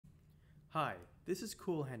Hi, this is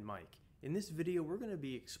Cool Hand Mike. In this video, we're going to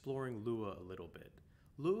be exploring Lua a little bit.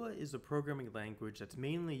 Lua is a programming language that's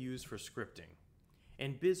mainly used for scripting,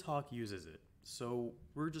 and Bizhawk uses it, so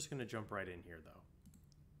we're just going to jump right in here though,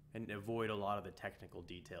 and avoid a lot of the technical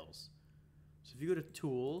details. So if you go to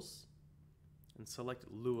Tools and select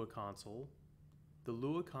Lua Console, the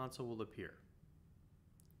Lua console will appear.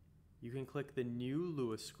 You can click the new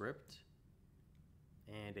Lua script,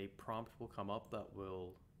 and a prompt will come up that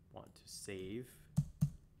will want to save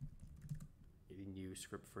a new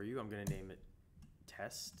script for you. I'm going to name it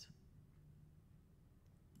test,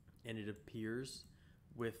 and it appears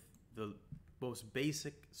with the most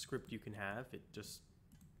basic script you can have. It just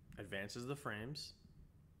advances the frames,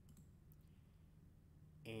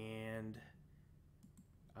 and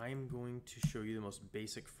I'm going to show you the most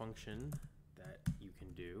basic function that you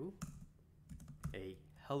can do, a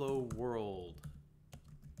hello world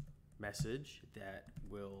message that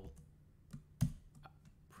will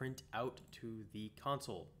print out to the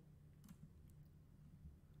console.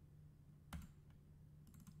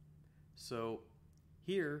 So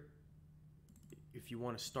here, if you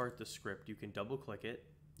want to start the script, you can double click it.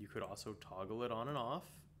 You could also toggle it on and off,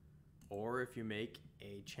 or if you make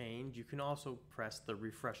a change, you can also press the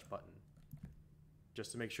refresh button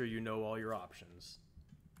just to make sure you know all your options.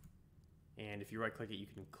 And if you right click it, you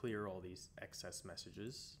can clear all these excess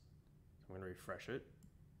messages. I'm going to refresh it,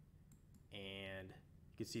 and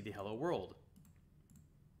you can see the hello world.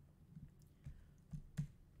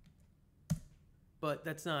 But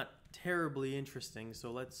that's not terribly interesting,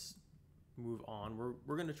 so let's move on.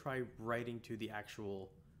 We're going to try writing to the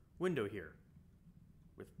actual window here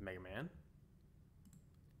with Mega Man.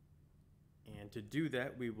 And to do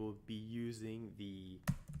that, we will be using the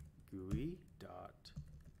GUI.drawText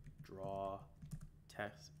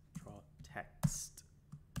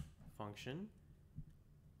function.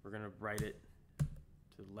 We're going to write it to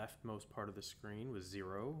the leftmost part of the screen with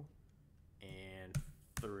 0 and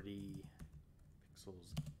 30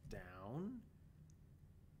 pixels down.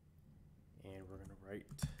 And we're going to write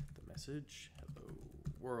the message, hello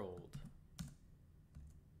world.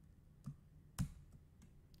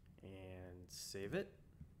 And save it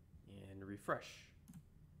and refresh.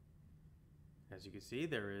 As you can see,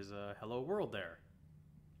 there is a hello world there.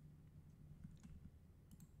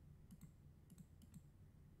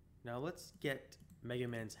 Now let's get Mega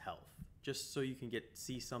Man's health, just so you can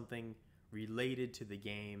see something related to the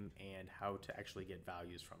game and how to actually get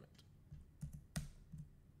values from it.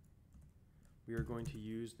 We are going to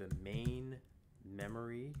use the main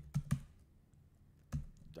memory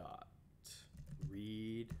dot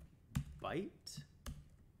read byte,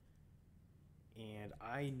 and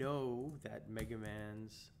I know that Mega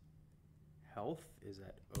Man's health is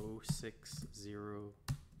at 060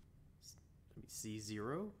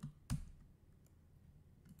 C0,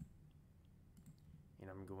 and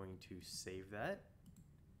I'm going to save that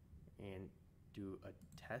and do a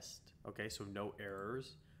test. Okay, so no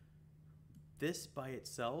errors. This by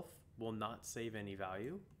itself will not save any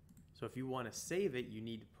value, so if you want to save it, you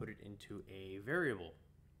need to put it into a variable.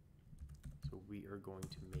 So we are going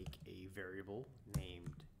to make a variable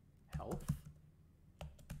named health,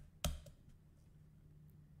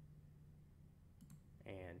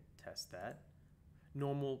 and test that.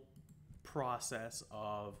 Normal process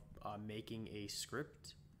of making a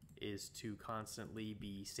script is to constantly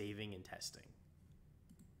be saving and testing.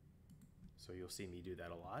 So you'll see me do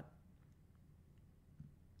that a lot.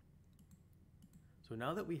 So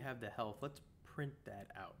now that we have the health, let's print that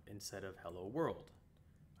out instead of hello world.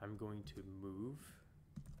 I'm going to move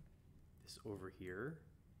this over here,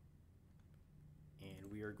 and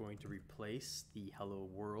we are going to replace the hello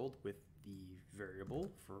world with the variable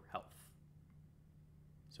for health.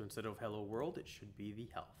 So instead of hello world, it should be the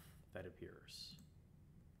health that appears.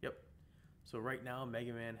 Yep. So right now,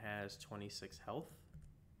 Mega Man has 26 health.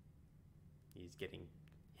 He's getting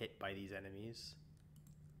hit by these enemies.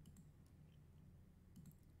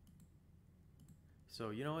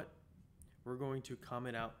 So you know what? We're going to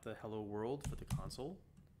comment out the hello world for the console,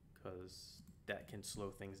 because that can slow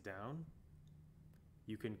things down.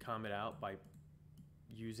 You can comment out by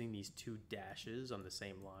using these 2 dashes on the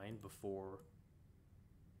same line before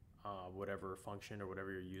whatever function or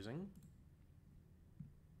whatever you're using.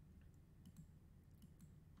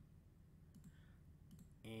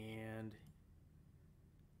 And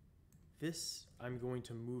this I'm going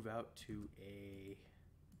to move out to a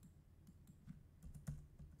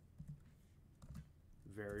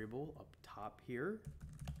variable up top here.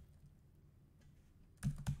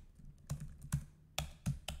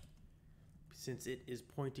 Since it is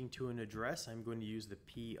pointing to an address, I'm going to use the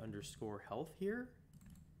p_health here.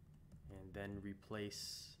 And then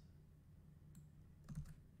replace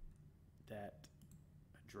that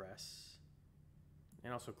address,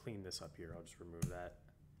 and also clean this up here. I'll just remove that.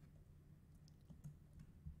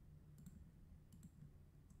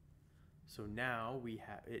 So now we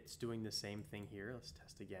have, it's doing the same thing here. Let's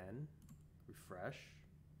test again. Refresh.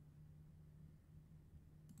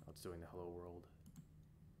 Oh, it's doing the hello world.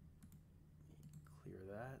 Clear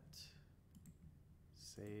that.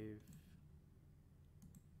 Save.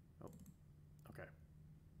 Oh, okay.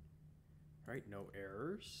 All right, no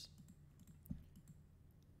errors.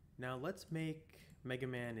 Now let's make Mega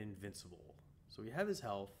Man invincible. So we have his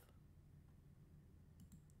health.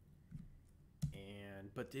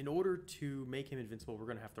 But in order to make him invincible, we're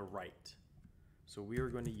going to have to write. So we are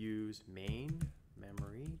going to use main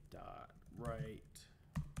memory dot write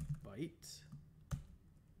byte.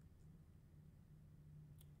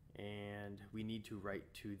 And we need to write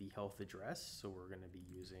to the health address. So we're going to be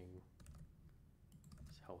using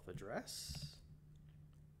his health address.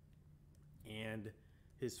 And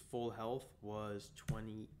his full health was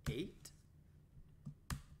 28.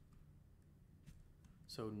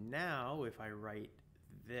 So now if I write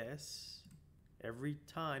this, every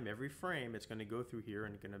time, every frame, it's going to go through here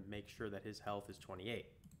and going to make sure that his health is 28.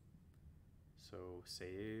 So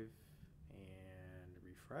save and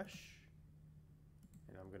refresh.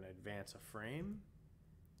 And I'm going to advance a frame,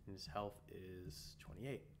 and his health is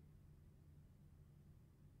 28.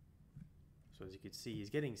 So as you can see, he's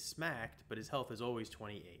getting smacked, but his health is always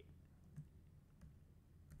 28.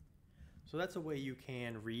 So that's a way you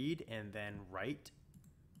can read and then write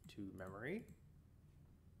to memory.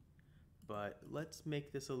 But let's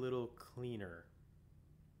make this a little cleaner.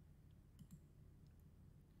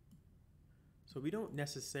 So we don't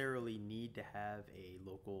necessarily need to have a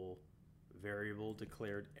local variable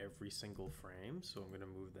declared every single frame. So I'm going to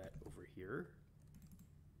move that over here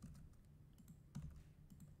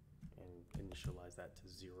and initialize that to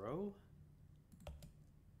 0.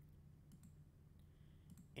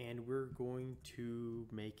 And we're going to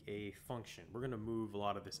make a function. We're going to move a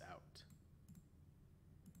lot of this out.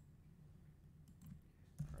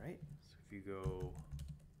 All right, so if you go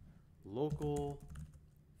local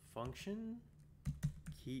function,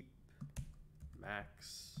 keep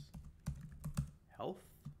max health.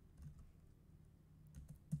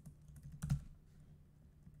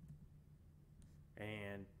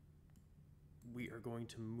 And we are going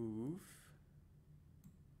to move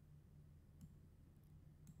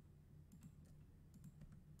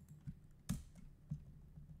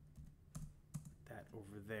that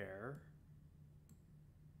over there.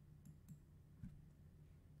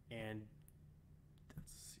 And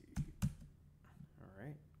let's see. All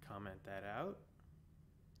right, comment that out.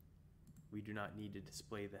 We do not need to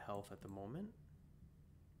display the health at the moment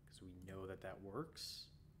because we know that that works.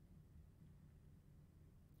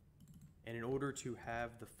 And in order to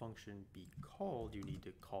have the function be called, you need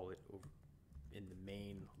to call it over in the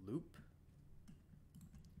main loop.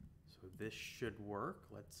 So this should work.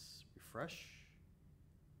 Let's refresh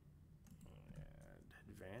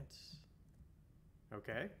and advance.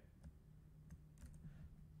 Okay.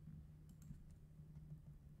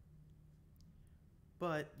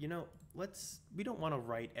 But, you know, we don't want to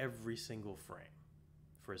write every single frame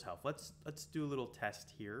for his health. Let's do a little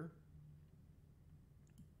test here.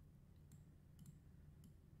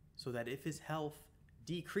 So that if his health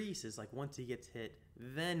decreases, like once he gets hit,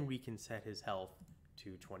 then we can set his health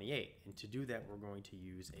to 28. And to do that, we're going to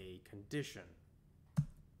use a condition.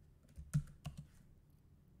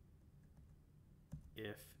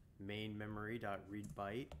 If main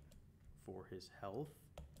memory.readByte for his health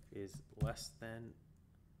is less than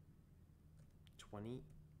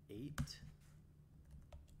 28,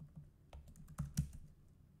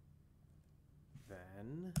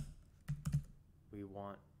 then we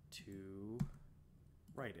want to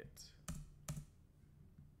write it.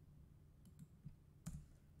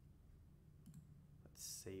 Let's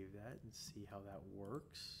save that and see how that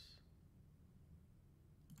works.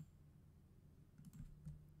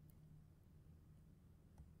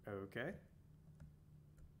 Okay.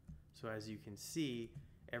 So as you can see,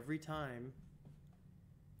 every time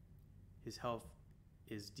his health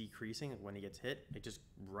is decreasing when he gets hit, it just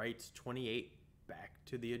writes 28 back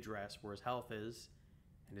to the address where his health is,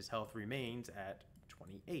 and his health remains at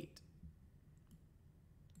 28.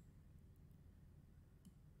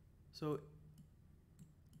 So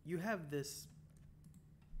you have this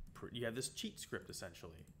cheat script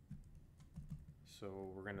essentially.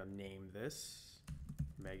 So we're going to name this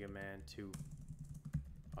Mega Man 2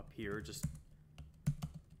 up here just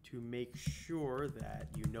to make sure that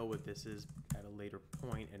you know what this is at a later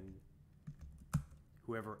point and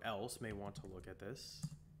whoever else may want to look at this.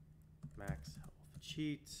 Max health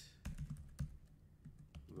cheat,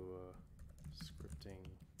 Lua scripting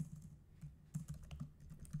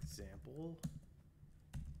example.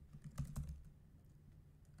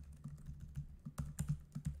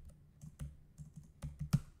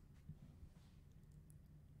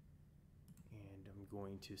 And I'm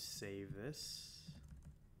going to save this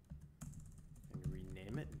and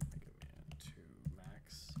rename it Mega Man to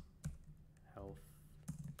Max Health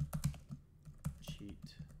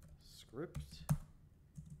Cheat Script.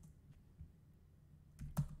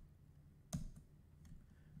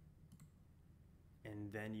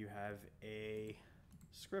 And then you have a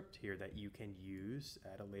script here that you can use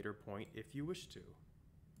at a later point if you wish to.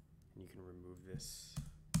 And you can remove this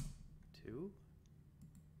too.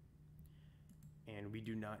 And we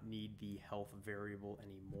do not need the health variable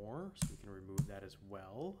anymore, so we can remove that as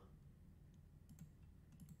well.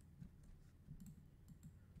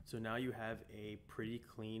 So now you have a pretty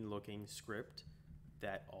clean looking script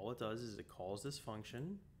that all it does is it calls this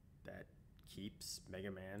function that keeps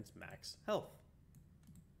Mega Man's max health.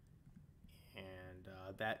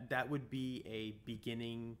 And that would be a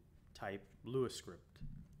beginning type Lua script.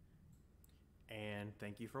 And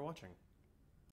thank you for watching.